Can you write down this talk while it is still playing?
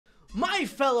My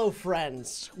fellow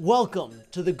friends, welcome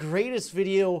to the greatest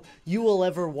video you will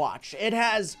ever watch. It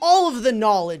has all of the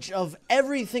knowledge of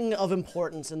everything of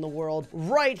importance in the world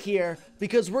right here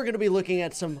because we're going to be looking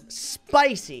at some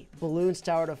spicy Bloons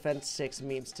Tower Defense 6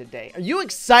 memes today. Are you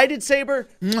excited, Sabre?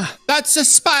 That's a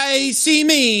spicy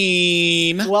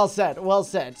meme. Well said, well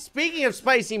said. Speaking of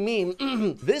spicy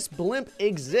meme, this blimp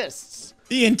exists.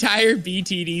 The entire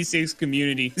BTD 6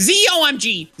 community.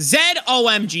 ZOMG,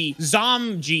 ZOMG,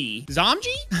 ZOMG, ZOMG?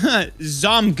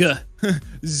 ZOMG.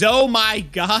 Zo my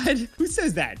god. Who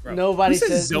says that, bro? Nobody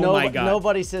says Zo my god.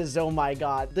 Nobody says oh my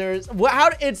god. There's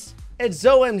it's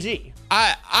ZOMG.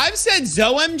 I've said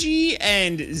ZOMG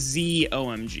and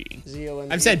ZOMG.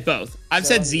 ZOMG. I've said both. I've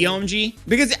said ZOMG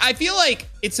because I feel like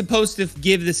it's supposed to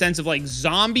give the sense of like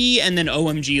zombie and then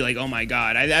OMG, like oh my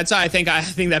god. That's how I think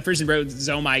that person wrote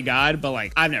Zo my god, but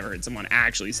like I've never heard someone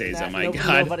actually say Zo my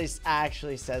god. Nobody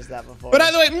actually says that before. But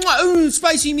either way,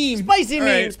 spicy meme. Spicy meme.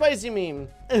 Right. Spicy meme.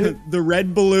 The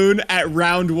red balloon at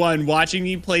round 1, watching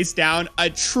me place down a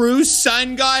true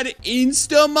sun god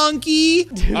insta monkey.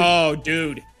 Dude. Oh,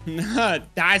 dude.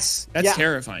 that's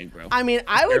terrifying, bro. I mean,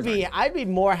 I'd be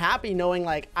more happy knowing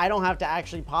like I don't have to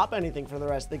actually pop anything for the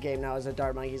rest of the game now as a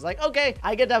dart monkey. He's like, okay,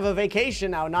 I get to have a vacation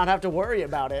now and not have to worry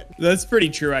about it. That's pretty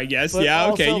true, I guess. But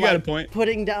yeah, okay, also, you got a point.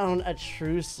 Putting down a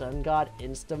true sun god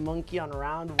insta monkey on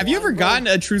round 1. Have you ever gotten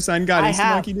a true sun god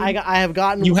insta monkey? I have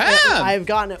gotten. You have? I have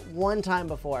gotten it one time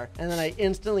before, and then I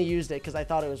instantly used it because I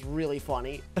thought it was really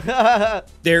funny.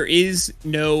 There is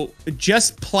no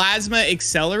just plasma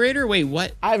accelerator. Wait,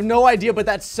 what? I have no idea, but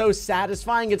that's so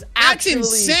satisfying. It's actually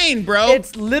insane, bro.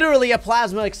 It's literally a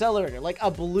plasma accelerator, like a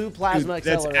blue plasma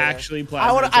accelerator. That's actually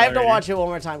plasma. I have to watch it one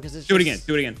more time because it's. Do it again.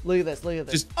 Do it again. Look at this. Look at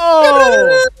this. Just,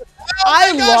 oh,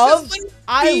 I love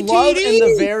in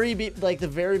the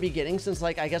very beginning, since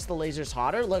like I guess the laser's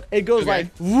hotter. Look, it goes like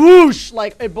whoosh,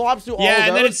 like it blobs through all of those.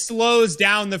 And then it slows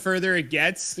down the further it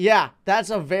gets. Yeah,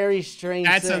 that's a very strange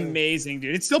That's thing. amazing,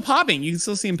 dude. It's still popping. You can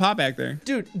still see him pop back there.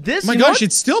 Dude, this. Oh my gosh,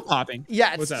 it's still popping.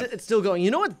 Yeah, it's still going. You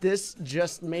know what this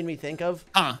just made me think of?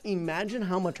 Imagine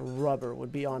how much rubber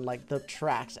would be on like the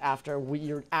tracks after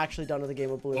you're actually done with the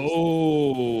game of Bloons.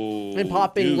 Oh. And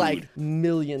popping like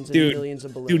millions and millions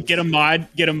of balloons. Dude, get a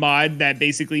mod that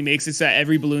basically makes it so that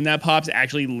every balloon that pops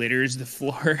actually litters the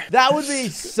floor. That would be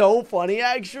so funny,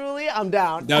 actually. I'm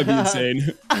down. That would be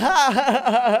insane.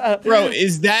 Bro,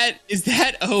 is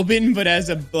that Oben but as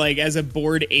a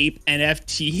bored ape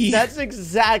NFT? That's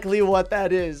exactly what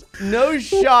that is. No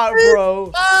shot,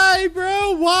 bro. Why,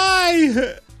 bro?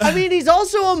 Why? I mean, he's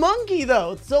also a monkey,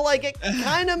 though, so like it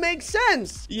kind of makes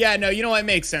sense. Yeah, no, you know what? It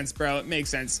makes sense, bro. It makes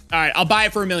sense. All right, I'll buy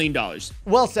it for $1 million.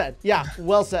 Well said. Yeah,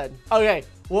 well said. Okay,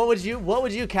 what would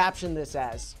you caption this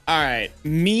as? All right,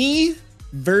 me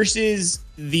versus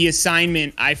the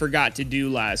assignment I forgot to do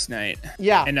last night.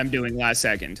 Yeah. And I'm doing last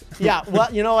second. Yeah,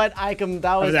 well, you know what? I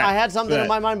had something in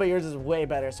my mind, but yours is way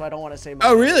better, so I don't want to say mine.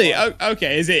 Oh, really? Oh,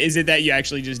 okay. Is it that you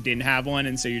actually just didn't have one,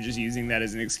 and so you're just using that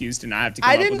as an excuse to not have to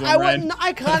come up with one?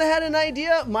 I kind of had an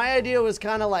idea. My idea was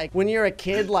kind of like when you're a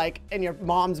kid, like, and your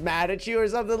mom's mad at you or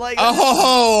something like that.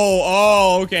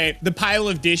 Oh, okay. The pile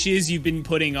of dishes you've been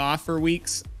putting off for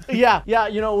weeks. Yeah,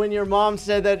 you know, when your mom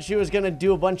said that she was gonna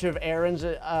do a bunch of errands,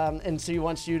 and she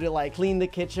wants you to like clean the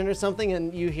kitchen or something,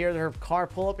 and you hear her car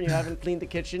pull up and you haven't cleaned the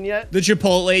kitchen yet. The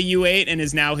Chipotle you ate and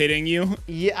is now hitting you.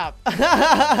 Yeah.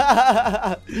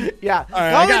 Yeah. All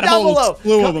right, I got a whole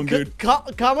slew of them, dude.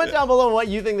 Comment down below what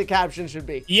you think the caption should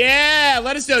be. Yeah,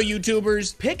 let us know,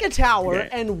 YouTubers. Pick a tower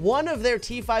and one of their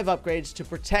T5 upgrades to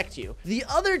protect you. The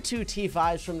other 2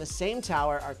 T5s from the same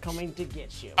tower are coming to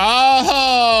get you.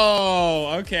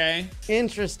 Oh, okay.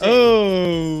 Interesting.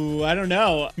 Oh, I don't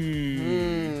know.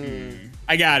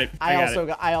 I got it. I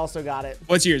also got it.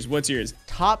 What's yours?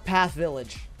 Top Path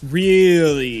Village.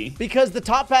 Really? Because the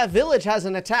Top Path Village has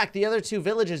an attack. The other 2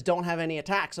 villages don't have any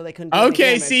attack, so they couldn't do any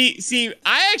damage. see,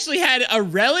 I actually had a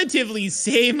relatively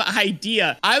same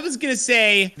idea. I was gonna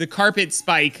say the Carpet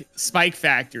Spike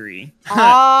Factory.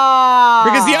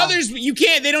 Because the others,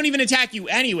 they don't even attack you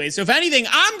anyway. So if anything,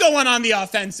 I'm going on the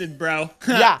offensive, bro.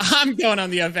 Yeah. I'm going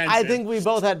on the offensive. I think we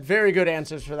both had very good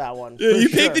answers for that one. You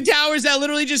pick the towers that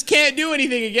literally just can't do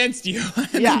anything against you.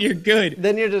 And then you're good.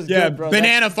 Then you're just good, bro.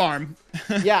 Banana farm.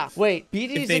 Yeah, wait,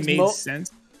 BTD 6 if they made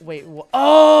sense. Wait,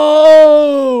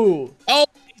 oh,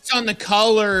 It's on the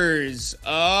colors.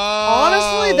 Oh.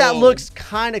 Honestly, that looks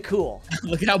kind of cool.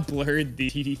 Look at how blurred the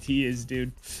TDT is,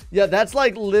 dude. Yeah, that's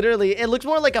like literally, it looks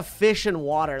more like a fish in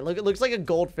water. Look, it looks like a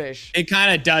goldfish. It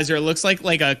kind of does, or it looks like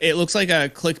a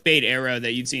clickbait arrow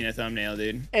that you'd see in a thumbnail,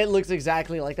 dude. It looks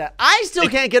exactly like that. I still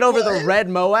can't get over the red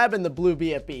Moab and the blue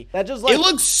BFB. That just like, it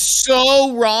looks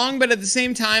so wrong, but at the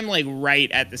same time, like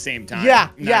right at the same time. Yeah,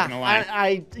 I'm not gonna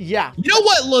lie. Yeah. You know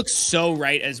what looks so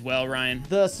right as well, Ryan?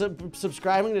 The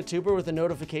subscribing to Tuber with the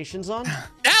notifications on.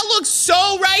 That looks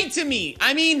so right to me.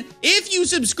 I mean, if you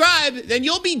subscribe, then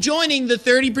you'll be joining the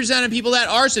 30% of people that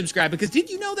are subscribed. Because did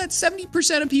you know that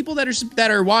 70% of people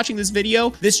that are watching this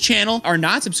video, this channel, are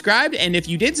not subscribed? And if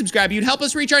you did subscribe, you'd help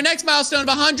us reach our next milestone of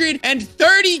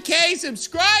 130K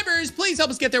subscribers. Please help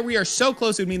us get there. We are so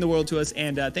close. It would mean the world to us.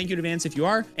 And thank you in advance if you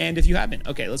are, and if you haven't.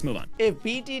 Okay, let's move on. If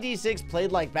BTD 6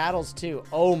 played like Battles 2,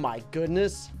 oh my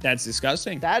goodness. That's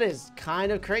disgusting. That is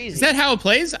kind of crazy. Is that how it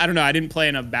plays? I don't know. I didn't play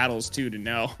enough Battles 2 to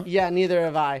know. Yeah, neither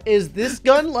have I. Is this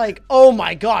gun like, oh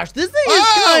my gosh, this thing is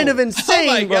kind of insane,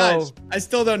 oh my bro. gosh. I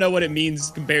still don't know what it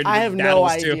means compared to I the have Battles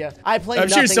no idea. 2. I play I'm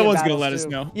sure nothing someone's in gonna let Battles us 2.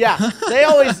 know. Yeah,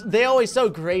 they always so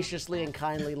graciously and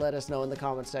kindly let us know in the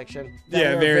comment section.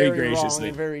 Yeah, very graciously. Wrong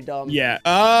and very dumb. Yeah.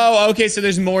 Oh, okay. So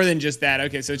there's more than just that.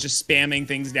 Okay, so it's just spamming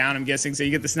things down, I'm guessing. So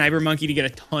you get the sniper monkey to get a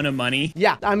ton of money.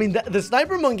 Yeah, I mean, the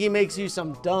sniper monkey makes you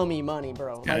some dummy money,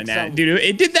 bro. Kind of like Dude,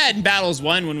 it did that in Battles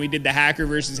 1 when we did the hacker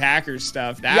versus hacker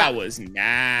stuff. That was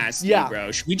nasty,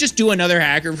 bro. Should we just do another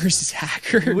hacker versus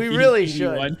hacker? We really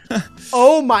should.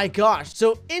 Oh my gosh.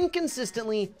 So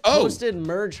inconsistently posted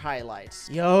merge highlights.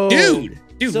 Yo.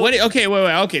 Dude, so, what? Okay,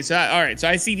 wait. Okay, so all right. So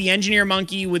I see the engineer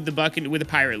monkey with the bucket with the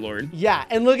pirate lord. Yeah,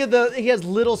 and look at he has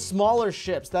little smaller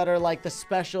ships that are like the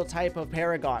special type of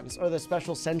paragons or the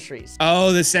special sentries.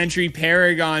 Oh, the sentry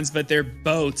paragons, but they're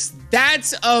boats.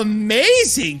 That's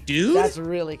amazing, dude. That's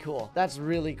really cool. That's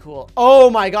really cool.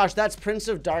 Oh my gosh, that's Prince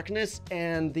of Darkness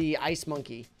and the ice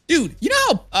monkey. Dude, you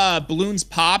know how Bloons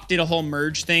Pop did a whole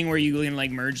merge thing where you can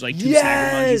like merge like two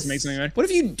sniper monkeys and make something like that? What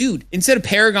if you, dude, instead of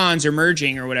paragons or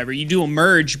merging or whatever, you do a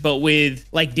merge but with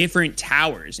like different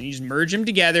towers and you just merge them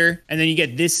together and then you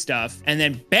get this stuff and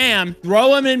then bam,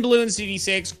 throw them in Bloons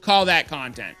CD6, call that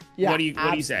content. Yeah, what do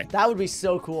you say? That would be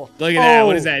so cool. Look at that.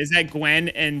 What is that? Is that Gwen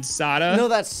and Sada? No,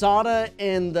 that's Sada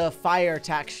and the fire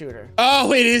tack shooter.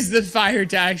 Oh, it is the fire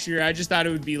tack shooter. I just thought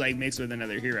it would be like mixed with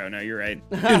another hero. No, you're right.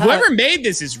 Dude, whoever made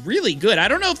this is really good. I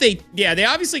don't know if they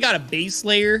obviously got a base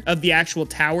layer of the actual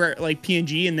tower like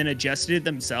PNG and then adjusted it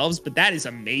themselves, but that is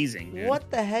amazing, dude. What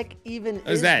the heck even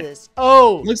is that? This?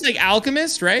 Oh. Looks like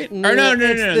Alchemist, right? No, or no.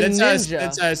 That's us.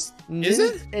 That's us. Is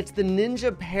it? It's the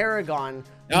Ninja Paragon.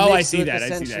 Oh, I see that. I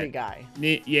see that. Guy.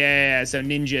 Yeah, so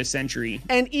Ninja Sentry.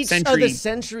 And each of the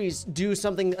sentries do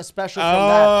something special from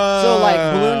that. So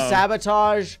like Bloon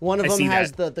Sabotage, one of them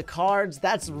has the cards.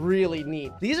 That's really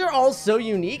neat. These are all so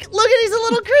unique. Look at he's a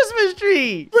little Christmas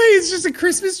tree. Wait, it's just a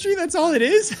Christmas tree? That's all it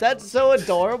is? That's so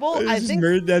adorable.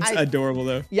 That's adorable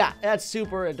though. Yeah, that's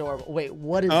super adorable. Wait,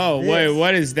 what is this? Oh, wait,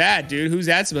 what is that, dude? Who's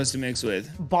that supposed to mix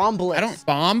with? Bomb Blitz.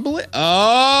 Bomb Blitz?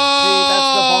 Oh! See, that's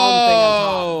the bomb thing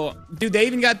on top. Dude, they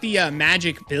even got the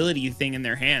magic ability thing in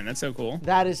their hand. That's so cool.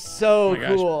 That is so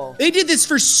cool. They did this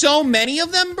for so many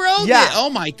of them, bro. Yeah. Oh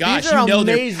my gosh. You know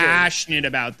they're passionate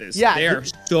about this. Yeah. They are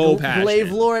so passionate. Blade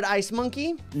Lord Ice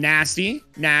Monkey. Nasty.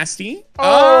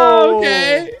 Oh,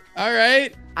 okay. All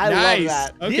right. I love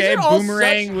that. Okay,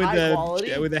 boomerang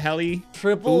with the heli.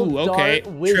 Triple dart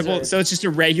wizard. So it's just a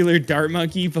regular dart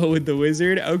monkey, but with the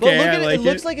wizard. Okay, but look I like it. It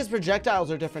looks like his projectiles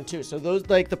are different too. So those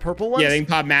like the purple ones. Yeah, they can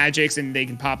pop magics and they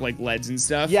can pop like leads and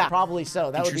stuff. Yeah, probably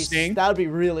so. That would be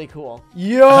really cool.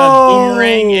 Yo,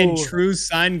 boomerang and true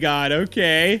sun god.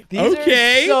 Okay. These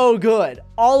are so good.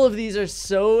 All of these are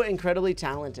so incredibly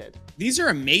talented. These are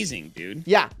amazing, dude.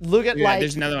 Yeah, look at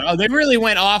there's another one. Oh, they really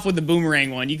went off with the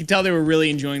boomerang one. You can tell they were really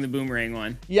enjoying the boomerang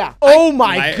one. Yeah. Oh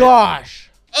my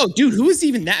gosh. Oh, dude, who is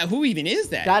even that? Who even is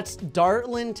that? That's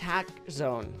Dartling Tack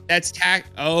Zone. That's Tack.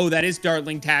 Oh, that is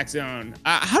Dartling Tack Zone.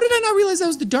 How did I not realize that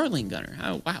was the Dartling gunner?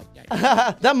 Oh, wow.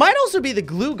 That might also be the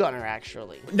glue gunner,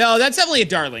 actually. No, that's definitely a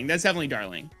Dartling. That's definitely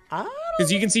Dartling.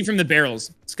 Because you can see from the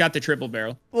barrels. It's got the triple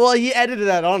barrel. Well, he edited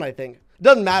that on, I think.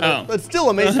 Doesn't matter. It's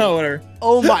still amazing. Whatever.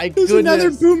 Oh my goodness.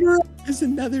 There's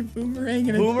another boomerang.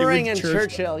 Boomerang and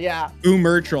Churchill, yeah.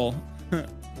 Boomerchil.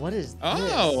 What is this?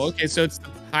 Oh, okay. So it's the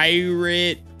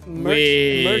pirate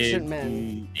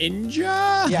merchantman.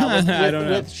 Ninja? Yeah,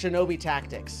 with Shinobi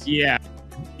tactics. Yeah.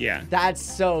 That's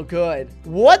so good.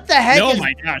 What the heck Oh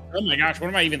my gosh. What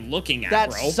am I even looking at,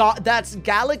 bro? That's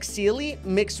Galaxili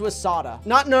mixed with Sada.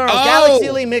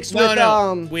 Galaxili mixed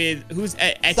with with who's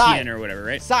Etienne or whatever,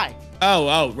 right? Sai.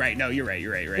 Oh, right. No, you're right.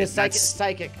 The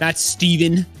psychic. That's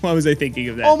Steven. Why was I thinking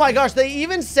of that? Oh my gosh, they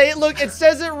even say it. Look, it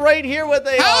says it right here what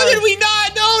they are. How did we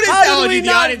not notice How that? did we The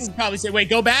not? audience probably say, wait,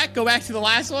 go back to the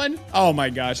last one. Oh my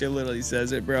gosh, it literally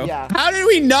says it, bro. Yeah. How did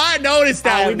we not notice I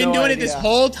that? have We've been no doing idea. it this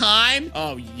whole time.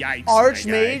 Oh, yikes.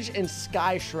 Archmage and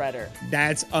Sky Shredder.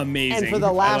 That's amazing. And for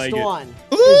the last one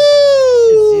is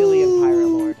Ooh! Zillion Pirate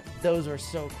Lord. Those are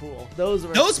so cool. Those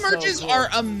merches so cool. are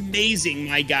amazing,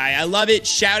 my guy. I love it.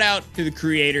 Shout out to the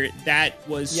creator. That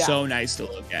was so nice to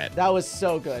look at. That was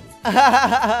so good.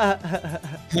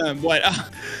 What?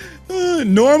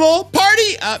 Normal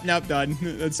party? Nope, done.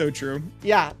 That's so true.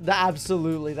 Yeah,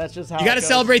 absolutely. That's just how you got to it goes.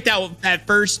 celebrate that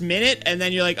first minute, and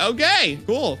then you're like, okay,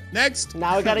 cool. Next.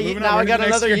 Now I got Moving on,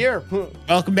 another year.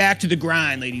 Welcome back to the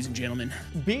grind, ladies and gentlemen.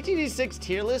 BTD 6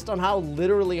 tier list on how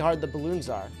literally hard the balloons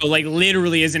are. Oh, like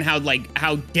literally isn't how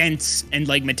dense and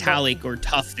like metallic or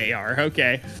tough they are.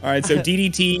 Okay. All right. So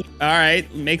DDT. All right.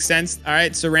 Makes sense. All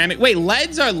right. Ceramic. Wait,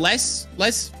 leads are less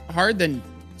hard than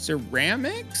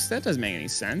ceramics? That doesn't make any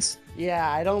sense.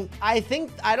 Yeah, I don't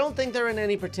think they're in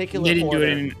any particular They didn't order. do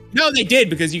it in. No, they did,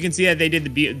 because you can see that they did the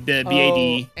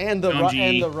BAD and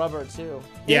the rubber too.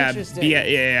 Yeah, Interesting.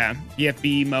 yeah.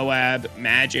 BFB, Moab,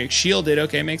 Magic, shielded.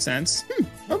 Okay, makes sense.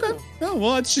 Okay. Oh,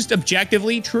 well, it's just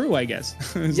objectively true, I guess.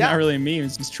 It's not really a meme.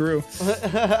 It's just true.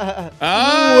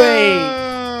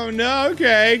 Oh, no.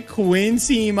 Okay.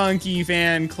 Quincy Monkey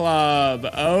Fan Club.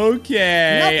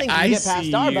 Okay. Nothing can get past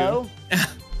Darbo.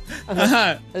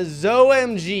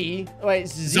 ZOMG. Wait,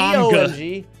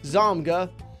 ZOMG. Zomga.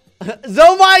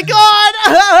 Oh my god!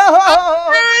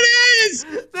 There it is!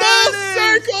 Full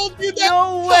circle, dude. That's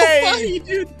No so way. funny,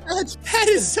 dude. That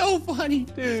is so funny.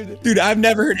 Dude, I've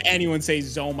never heard anyone say,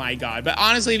 oh my god. But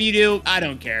honestly, if you do, I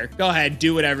don't care. Go ahead,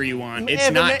 do whatever you want. It's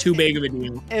not too big of a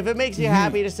deal. If it makes you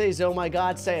happy to say, oh my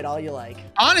god, say it all you like.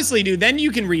 Honestly, dude, then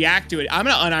you can react to it. I'm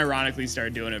gonna unironically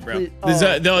start doing it, bro. Oh.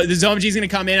 The ZOMG's gonna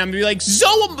come in. I'm gonna be like,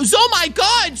 oh my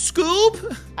god,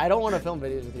 Scoob! I don't want to film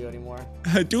videos with you anymore.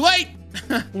 Too late.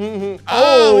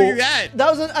 Oh, look at that.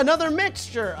 That was another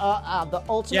mixture. The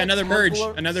ultimate. Yeah,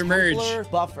 another merge.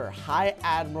 Buffer, High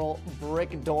Admiral,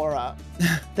 Brick Dora.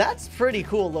 That's pretty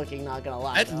cool looking. Not gonna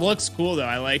lie. That looks cool though.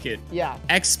 I like it. Yeah.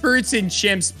 Experts in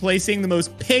chimps placing the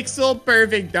most pixel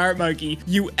perfect dart monkey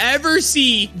you ever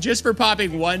see just for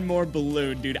popping one more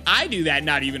balloon, dude. I do that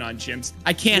not even on chimps.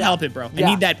 I can't help it, bro. I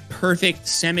need that perfect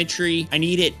symmetry. I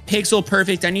need it pixel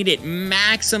perfect. I need it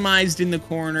maximized in the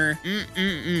corner.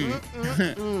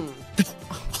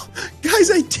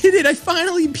 Guys, I did it. I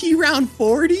finally beat round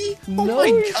 40. Oh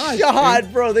my gosh,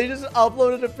 shot, bro. They just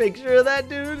uploaded a picture of that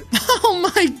dude.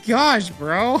 Oh my gosh,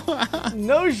 bro.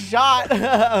 No shot.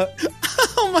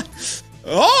 Oh my.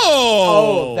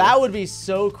 Oh, that would be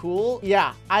so cool.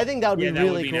 Yeah, I think that would be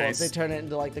really cool nice. if they turn it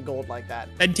into like the gold like that.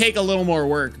 It'd take a little more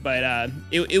work, but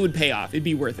it would pay off. It'd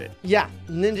be worth it. Yeah,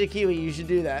 Ninjakiwi, you should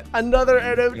do that. Another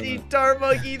NFT dart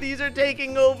monkey. These are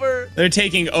taking over. They're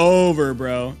taking over,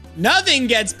 bro. Nothing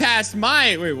gets past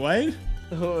my. Wait, what?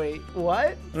 Wait, what?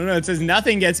 I don't know. It says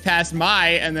nothing gets past my,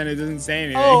 and then it doesn't say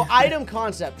anything. Oh, item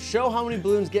concept. Show how many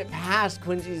balloons get past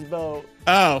Quincy's boat.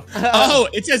 Oh,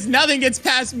 it says nothing gets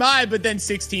past my, but then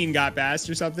 16 got past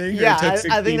or something. Yeah, or it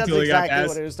took I think that's till exactly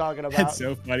what he was talking about. That's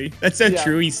so funny. That's so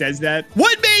true. He says that.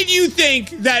 What made you think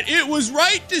that it was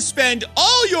right to spend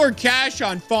all your cash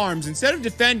on farms instead of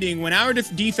defending when our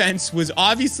defense was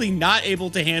obviously not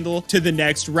able to handle to the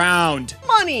next round?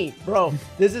 Money, bro.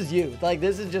 This is you. Like,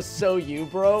 this is just so you,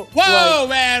 bro. Whoa, like,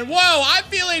 man. Whoa, I'm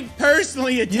feeling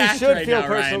personally attacked right now, You should feel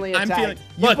personally Ryan. attacked.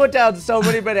 You put down so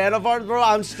many banana farms, bro.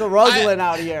 I'm struggling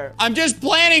out here. I'm just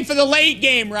planning for the late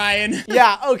game, Ryan.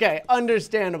 Yeah, okay.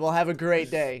 Understandable. Have a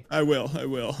great day. I will.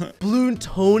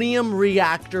 Plutonium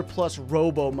reactor plus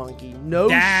Robo Monkey. No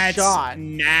shot. That's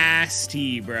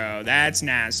nasty, bro. That's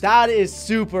nasty. That is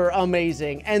super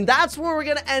amazing. And that's where we're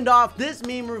going to end off this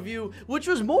meme review, which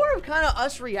was more of kind of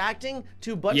us reacting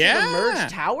to a bunch of the merged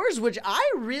towers, which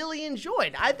I really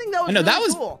enjoyed. I think that was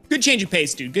really cool. Good change of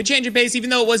pace, dude. Good change of pace. Even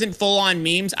though it wasn't full-on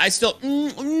memes, I still...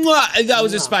 that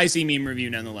was a spicy meme review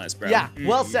nonetheless, bro. Yeah,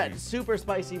 well said. Super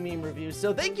spicy meme review.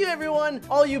 So thank you, everyone,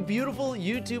 all you beautiful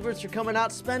YouTubers for coming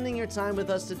out, spending your time with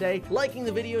us today, liking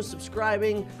the video,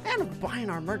 subscribing, and buying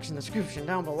our merch in the description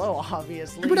down below,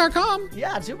 obviously. Tuber.com.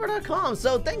 Yeah, Tuber.com.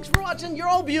 So thanks for watching. You're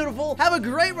all beautiful. Have a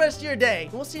great rest of your day.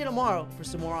 And we'll see you tomorrow for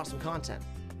some more awesome content.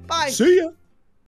 Bye. See ya.